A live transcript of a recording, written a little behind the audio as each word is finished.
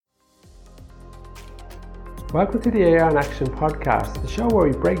Welcome to the AI in Action podcast, the show where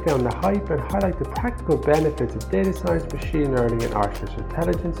we break down the hype and highlight the practical benefits of data science, machine learning, and artificial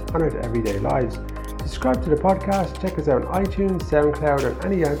intelligence on our everyday lives. Subscribe to the podcast, check us out on iTunes, SoundCloud, or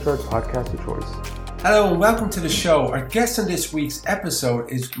any Android podcast of choice. Hello and welcome to the show. Our guest on this week's episode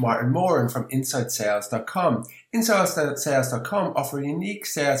is Martin Moran from InsideSales.com. InsideSales.com offer a unique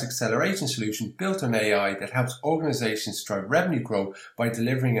sales acceleration solution built on AI that helps organizations drive revenue growth by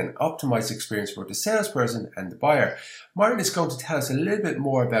delivering an optimized experience for the salesperson and the buyer. Martin is going to tell us a little bit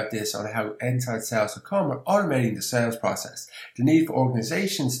more about this on how InsideSales.com are automating the sales process, the need for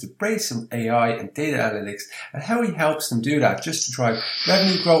organizations to embrace some AI and data analytics, and how he helps them do that just to drive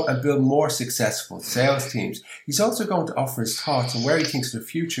revenue growth and build more successful sales teams. He's also going to offer his thoughts on where he thinks the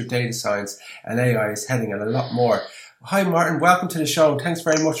future of data science and AI is heading and a lot more. Hi Martin, welcome to the show. Thanks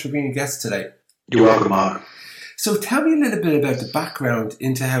very much for being a guest today. You're welcome, Mark. So tell me a little bit about the background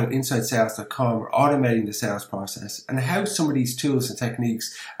into how InsideSales.com are automating the sales process and how some of these tools and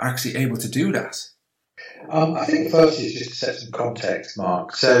techniques are actually able to do that. I think first is just to set some context,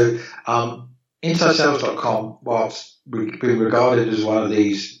 Mark. So InsideSales.com, whilst we've been regarded as one of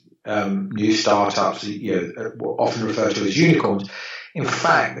these new startups, often referred to as unicorns, in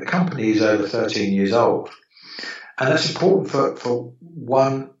fact, the company is over 13 years old. And that's important for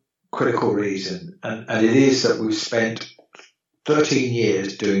one critical reason, and it is that we've spent 13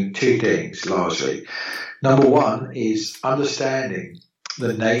 years doing two things largely. Number one is understanding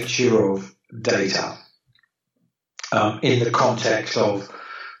the nature of data in the context of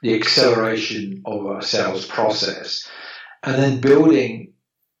the acceleration of a sales process, and then building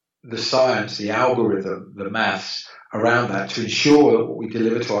the science, the algorithm, the maths around that to ensure that what we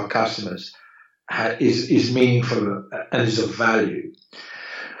deliver to our customers is meaningful and is of value.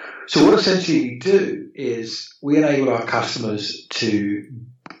 So what essentially we do is we enable our customers to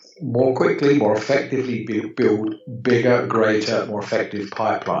more quickly, more effectively build bigger, greater, more effective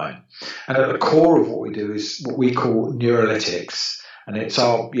pipeline. And at the core of what we do is what we call Neurolytics, and it's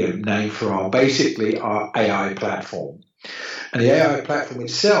our name for our AI platform. And the AI platform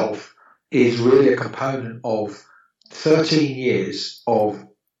itself is really a component of 13 years of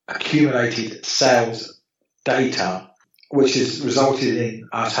accumulated sales data, which has resulted in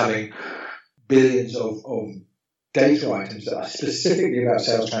us having billions of data items that are specifically about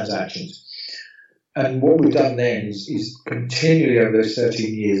sales transactions. And what we've done then is continually over those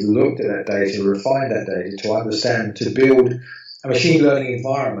 13 years looked at that data, refined that data to understand, to build a machine learning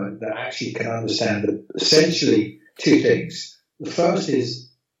environment that actually can understand essentially two things. The first is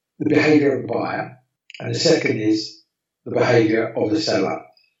the behavior of the buyer, and the second is the behavior of the seller.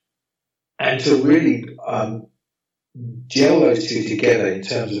 And to really gel those two together in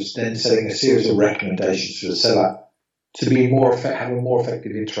terms of then setting a series of recommendations for the seller to be have a more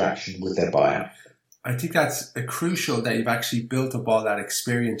effective interaction with their buyer. I think that's crucial that you've actually built up all that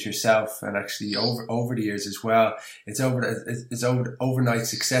experience yourself, and actually over the years as well. It's overnight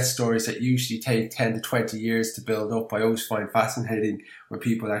success stories that usually take 10 to 20 years to build up. I always find fascinating when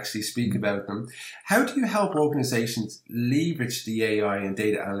people actually speak about them. How do you help organizations leverage the AI and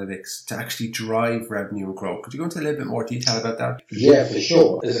data analytics to actually drive revenue and growth? Could you go into a little bit more detail about that? Yeah, for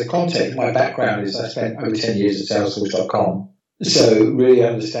sure. As a context, my background is I spent over 10 years at Salesforce.com. So really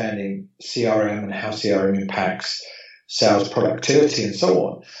understanding CRM and how CRM impacts sales productivity and so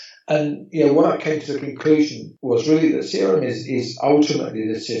on. And what I came to the conclusion was really that CRM is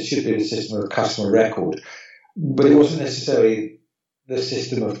ultimately should be the system of customer record, but it wasn't necessarily the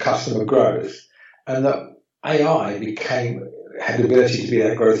system of customer growth. And that AI had the ability to be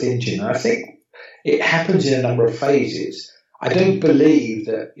that growth engine. And I think it happens in a number of phases. I don't believe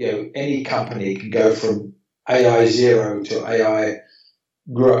that any company can go from AI 0 to AI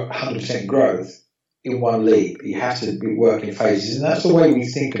 100% growth in one leap. You have to work in phases, and that's the way we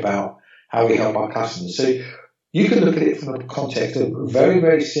think about how we help our customers. So you can look at it from the context of very,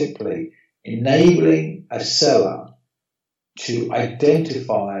 very simply enabling a seller to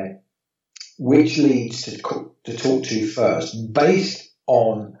identify which leads to talk to first based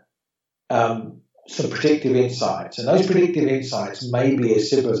on some predictive insights. And those predictive insights may be as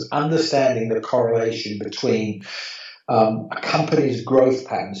simple as understanding the correlation between a company's growth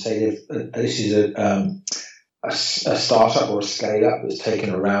pattern. Say if this is a startup or a scale-up that's taken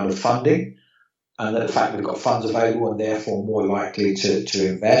a round of funding, and the fact they've got funds available and therefore more likely to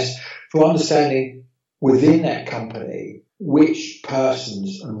invest, to understanding within that company which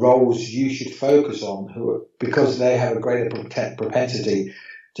persons and roles you should focus on because they have a greater propensity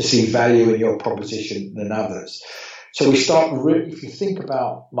to see value in your proposition than others. So we start, if you think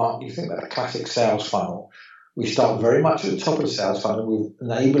about, Mark, you think about a classic sales funnel, we start very much at the top of the sales funnel with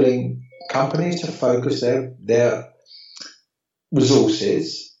enabling companies to focus their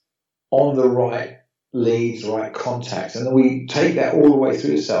resources on the right leads, right contacts. And then we take that all the way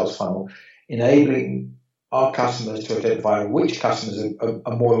through the sales funnel, enabling our customers to identify which customers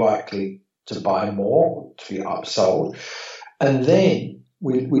are more likely to buy more, to be upsold. And then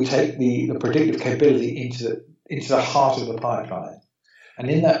we take the predictive capability into the heart of the pipeline. And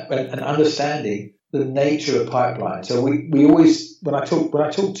in that, and understanding the nature of the pipeline. So we always, when I talk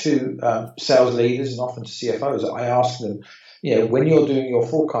to sales leaders and often to CFOs, I ask them, when you're doing your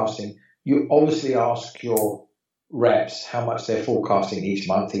forecasting, you obviously ask your reps how much they're forecasting each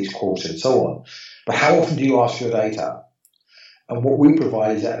month, each quarter, and so on. But how often do you ask your data? And what we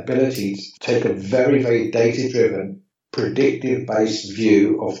provide is that ability to take a very, very data-driven, predictive-based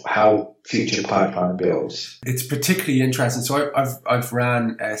view of how future pipeline builds. It's particularly interesting. So I've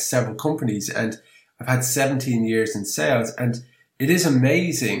ran several companies, and I've had 17 years in sales, and it is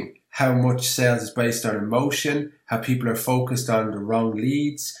amazing how much sales is based on emotion, how people are focused on the wrong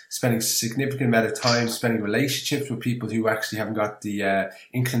leads, spending a significant amount of time spending relationships with people who actually haven't got the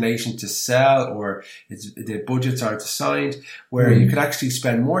inclination to sell, or the budgets aren't assigned, where you could actually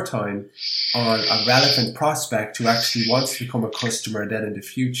spend more time on a relevant prospect who actually wants to become a customer, then in the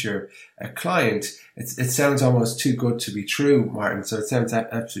future a client. It sounds almost too good to be true, Martin, so it sounds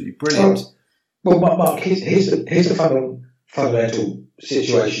absolutely brilliant. Well, Mark, here's the fundamental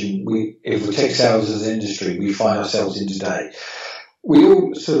situation. If we take sales as an industry, we find ourselves in today. We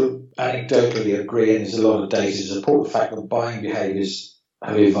all sort of anecdotally agree, and there's a lot of data to support the fact that buying behaviours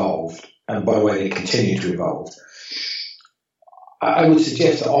have evolved, and by the way, they continue to evolve. I would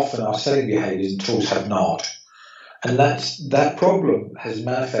suggest that often our selling behaviours and tools have not, and that problem has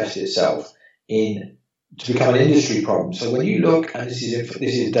manifested itself to become an industry problem. So when you look, and this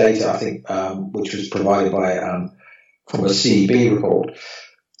is data I think which was provided by from a CEB report.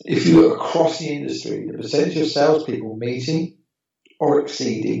 If you look across the industry, the percentage of salespeople meeting or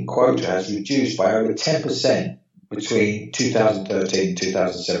exceeding quota has reduced by over 10% between 2013 and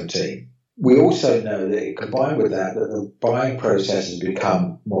 2017. We also know that combined with that the buying process has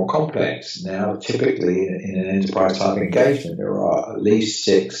become more complex. Now, typically in an enterprise type engagement, there are at least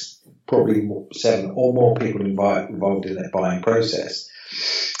 6, probably 7 or more people involved in that buying process.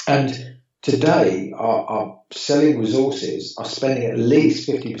 And today, our selling resources are spending at least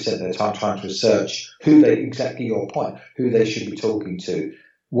 50% of their time trying to research exactly your point, who they should be talking to,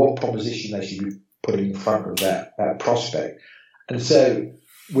 what proposition they should be putting in front of that prospect. And so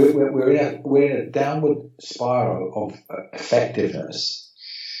we're in a downward spiral of effectiveness.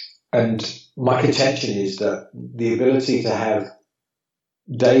 And my contention is that the ability to have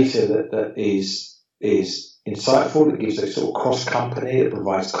data that is insightful, that gives a sort of cross-company, that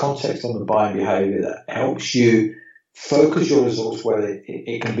provides context on the buying behaviour, that helps you focus your resource where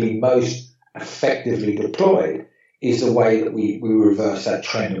it can be most effectively deployed, is the way that we reverse that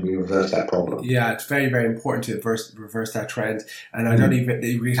trend and we reverse that problem. Yeah, it's very, very important to reverse that trend. And I don't even,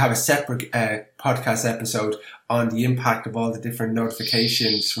 we have a separate podcast episode on the impact of all the different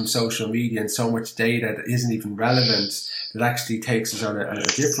notifications from social media and so much data that isn't even relevant, that actually takes us on a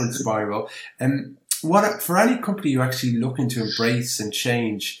different spiral. What for any company you're actually looking to embrace and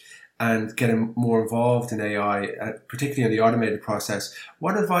change and get more involved in AI, particularly in the automated process,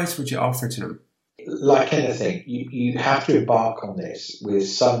 what advice would you offer to them? Like anything, you have to embark on this with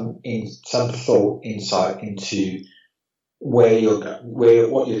some thought, insight into where you're going,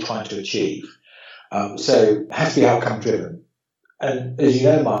 what you're trying to achieve. So it has to be outcome driven. And as you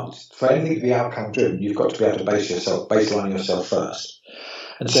know, Mark, for anything to be outcome driven, you've got to be able to baseline yourself first.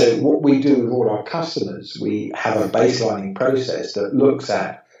 And so what we do with all our customers, we have a baselining process that looks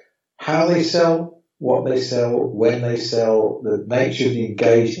at how they sell, what they sell, when they sell, the nature of the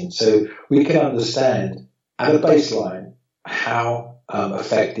engagement. So we can understand at a baseline how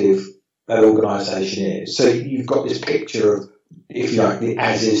effective that organisation is. So you've got this picture of, if you like, the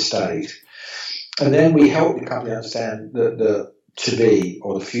as-is state. And then we help the company understand the to-be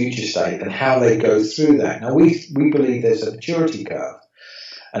or the future state and how they go through that. Now, we believe there's a maturity curve.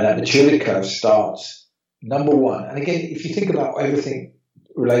 And that maturity curve starts, number one, and again, if you think about everything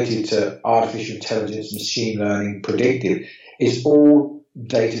related to artificial intelligence, machine learning, predictive, it's all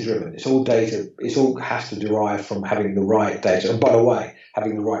data-driven. It's all data. It all has to derive from having the right data. And by the way,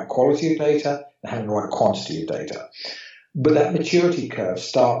 having the right quality of data and having the right quantity of data. But that maturity curve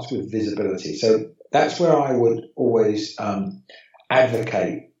starts with visibility. So that's where I would always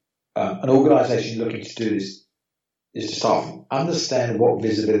advocate an organisation looking to do this is to start from understand what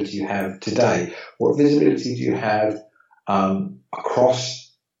visibility you have today. What visibility do you have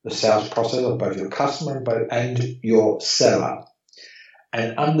across the sales process of both your customer and your seller,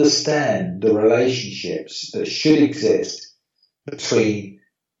 and understand the relationships that should exist between,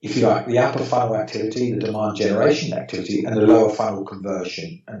 if you like, the upper funnel activity, the demand generation activity, and the lower funnel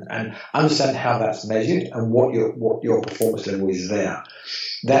conversion, and understand how that's measured and what your performance level is there.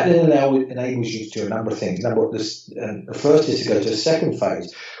 That then enables you to do a number of things. The first is to go to a second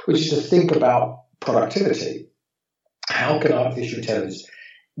phase, which is to think about productivity. How can artificial intelligence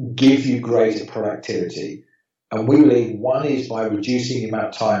give you greater productivity? And we believe one is by reducing the amount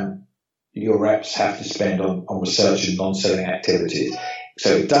of time your reps have to spend on research and non-selling activities. So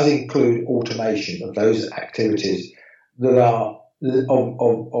it does include automation of those activities that are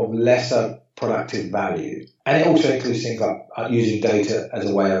of lesser productive value. And it also includes things like using data as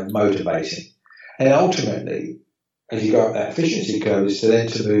a way of motivating. And ultimately, as you go up that efficiency curve, is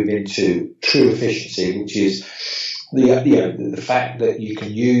to move into true efficiency, which is the fact that you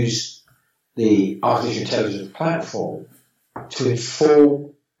can use the artificial intelligence platform to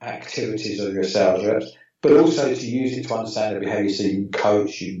inform activities of your sales reps, but also to use it to understand their behavior so you can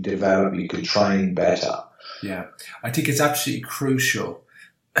coach, you can develop, you can train better. Yeah, I think it's absolutely crucial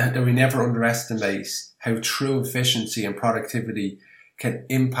that we never underestimate how true efficiency and productivity can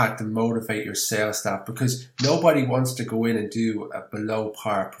impact and motivate your sales staff, because nobody wants to go in and do a below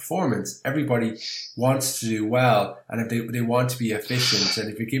par performance. Everybody wants to do well, and if they want to be efficient,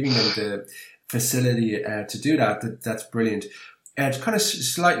 and if you're giving them the facility to do that, that's brilliant. And kind of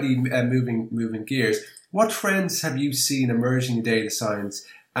slightly moving gears, what trends have you seen emerging in data science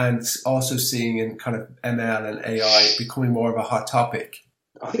and also seeing in kind of ML and AI becoming more of a hot topic?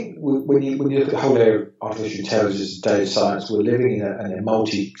 I think when you look at the whole area of artificial intelligence and data science, we're living in a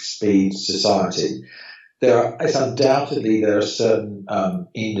multi-speed society. Undoubtedly there are certain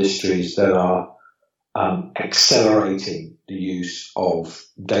industries that are accelerating the use of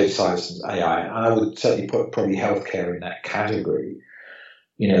data science and AI, and I would certainly put probably healthcare in that category.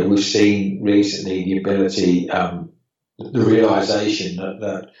 You know, we've seen recently the ability, the realization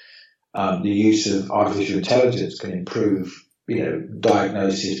that the use of artificial intelligence can improve,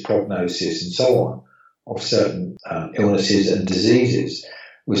 diagnosis, prognosis, and so on of certain illnesses and diseases.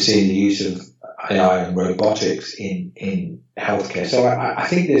 We're seeing the use of AI and robotics in healthcare. So I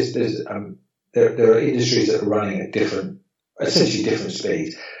think there are industries that are running at essentially different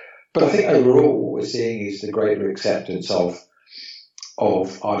speeds. But I think overall what we're seeing is the greater acceptance of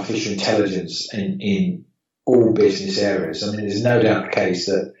artificial intelligence in all business areas. I mean, there's no doubt the case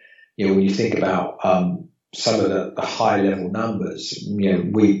that, when you think about some of the high level numbers,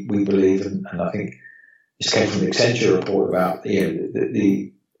 we believe, and I think this came from the Accenture report about,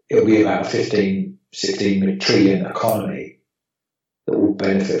 it'll be about a 16 trillion economy that will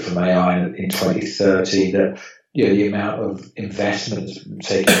benefit from AI in 2030, that the amount of investment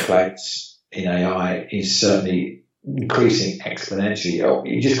taking place in AI is certainly increasing exponentially.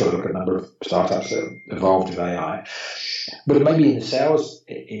 You just got to look at the number of startups that have evolved with AI. But maybe in the sales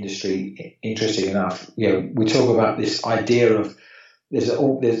industry, interesting enough, we talk about this idea of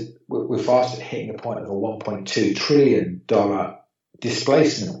we're fast hitting the point of a $1.2 trillion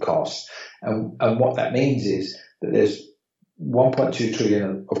displacement cost, and what that means is that there's 1.2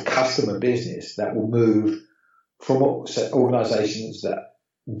 trillion of customer business that will move from organizations that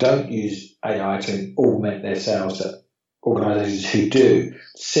don't use AI to augment their sales to organizations who do,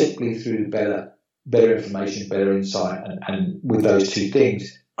 simply through better information, better insight, and with those two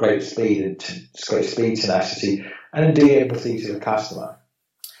things, great speed, tenacity, and indeed empathy to the customer.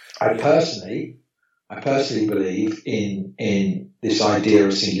 I personally believe in this idea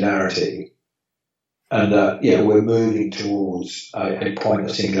of singularity. And we're moving towards a point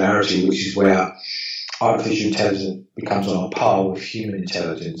of singularity, which is where artificial intelligence becomes on a par with human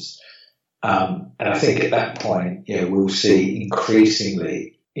intelligence. And I think at that point, we'll see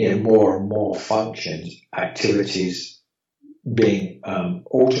increasingly, more and more functions, activities being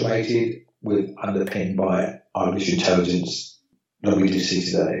automated underpinned by artificial intelligence that we do see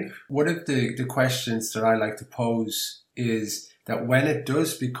today. One of the questions that I like to pose is that when it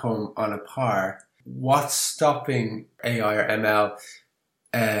does become on a par, what's stopping AI or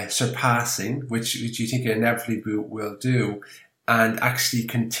ML surpassing, which you think it inevitably will do, and actually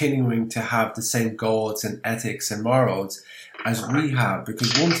continuing to have the same goals and ethics and morals as we have?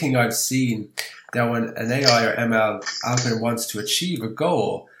 Because one thing I've seen, that when an AI or ML algorithm wants to achieve a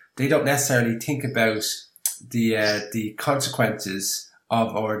goal, they don't necessarily think about the consequences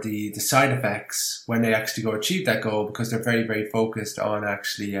or the side effects when they actually go achieve that goal, because they're very, very focused on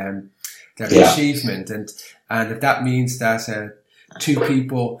actually their achievement. And if that means that two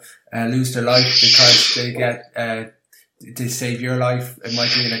people lose their life because they get to save your life. It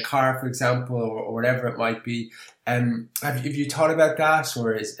might be in a car, for example, or whatever it might be. Have you thought about that,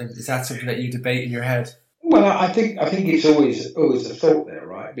 or is that something that you debate in your head? Well, I think it's always a thought there,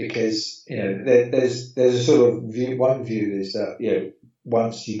 right? Because there's a sort of view. One view is that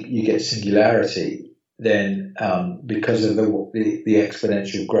once you get singularity, then because of the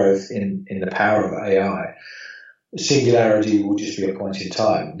exponential growth in the power of AI, singularity will just be a point in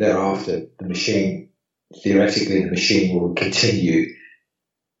time. Thereafter, theoretically, the machine will continue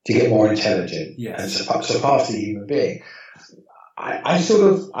to get more intelligent and surpass the human being. I sort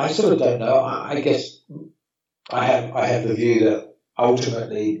of don't know. I guess I have the view that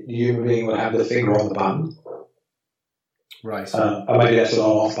ultimately the human being will have the finger on the button. Right. Or maybe that's an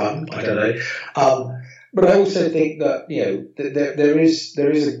on-off button. I don't know. But I also think that there is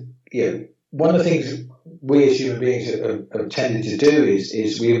one of the things we as human beings have tended to do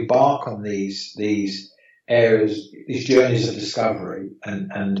is we embark on these areas, these journeys of discovery,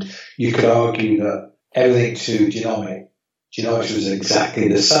 and you could argue that everything to genomics was exactly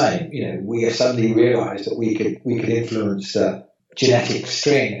the same. We suddenly realised that we could influence the genetic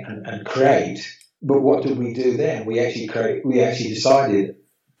string and create. But what did we do then? We actually decided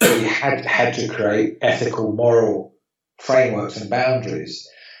that we had to create ethical, moral frameworks and boundaries.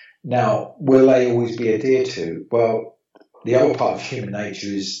 Now, will they always be adhered to? Well, the other part of human nature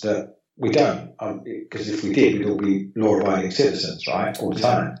is that we don't, because if we did, we'd all be law-abiding citizens, right, all the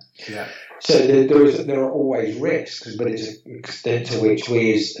time. Yeah. So there are always risks, but it's an extent to which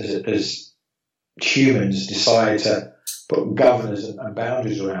we as humans decide to put governors and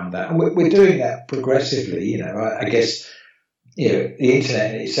boundaries around that, and we're doing that progressively. I guess the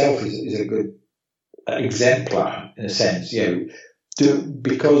internet in itself is a good exemplar in a sense.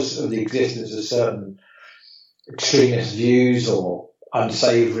 Because of the existence of certain extremist views or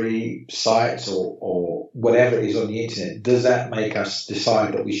unsavory sites or whatever it is on the internet, does that make us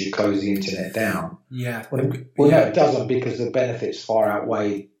decide that we should close the internet down? Yeah. Well, no, it doesn't, because the benefits far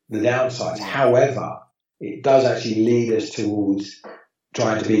outweigh the downsides. However, it does actually lead us towards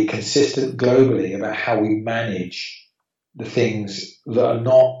trying to be consistent globally about how we manage the things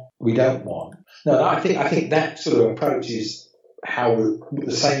that we don't want. No, I think that sort of approach is how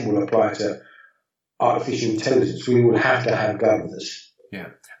the same will apply to artificial intelligence. We will have to have governors. Yeah,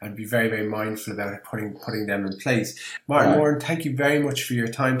 and be very, very mindful about putting them in place. Martin Moran, thank you very much for your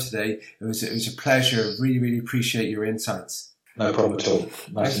time today. It was a pleasure. Really, really appreciate your insights. No problem at all.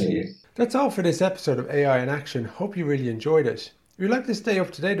 Nice to meet you. That's all for this episode of AI in Action. Hope you really enjoyed it. If you'd like to stay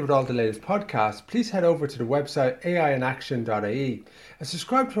up to date with all the latest podcasts, please head over to the website aiinaction.ie and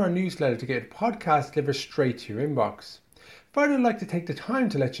subscribe to our newsletter to get podcasts delivered straight to your inbox. Finally, I'd like to take the time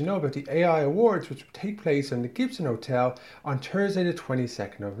to let you know about the AI Awards, which will take place in the Gibson Hotel on Thursday the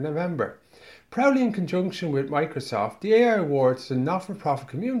 22nd of November. Proudly in conjunction with Microsoft, the AI Awards is a not-for-profit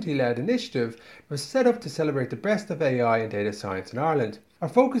community-led initiative that was set up to celebrate the best of AI and data science in Ireland. Our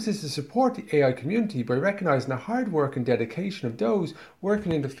focus is to support the AI community by recognising the hard work and dedication of those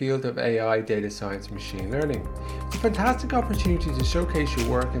working in the field of AI, data science and machine learning. It's a fantastic opportunity to showcase your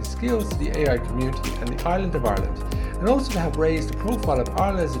work and skills to the AI community and the island of Ireland, and also to help raise the profile of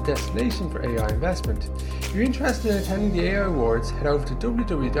Ireland as a destination for AI investment. If you're interested in attending the AI Awards, head over to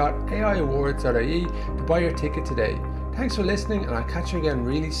www.aiawards.ie to buy your ticket today. Thanks for listening, and I'll catch you again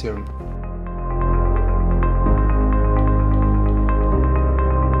really soon.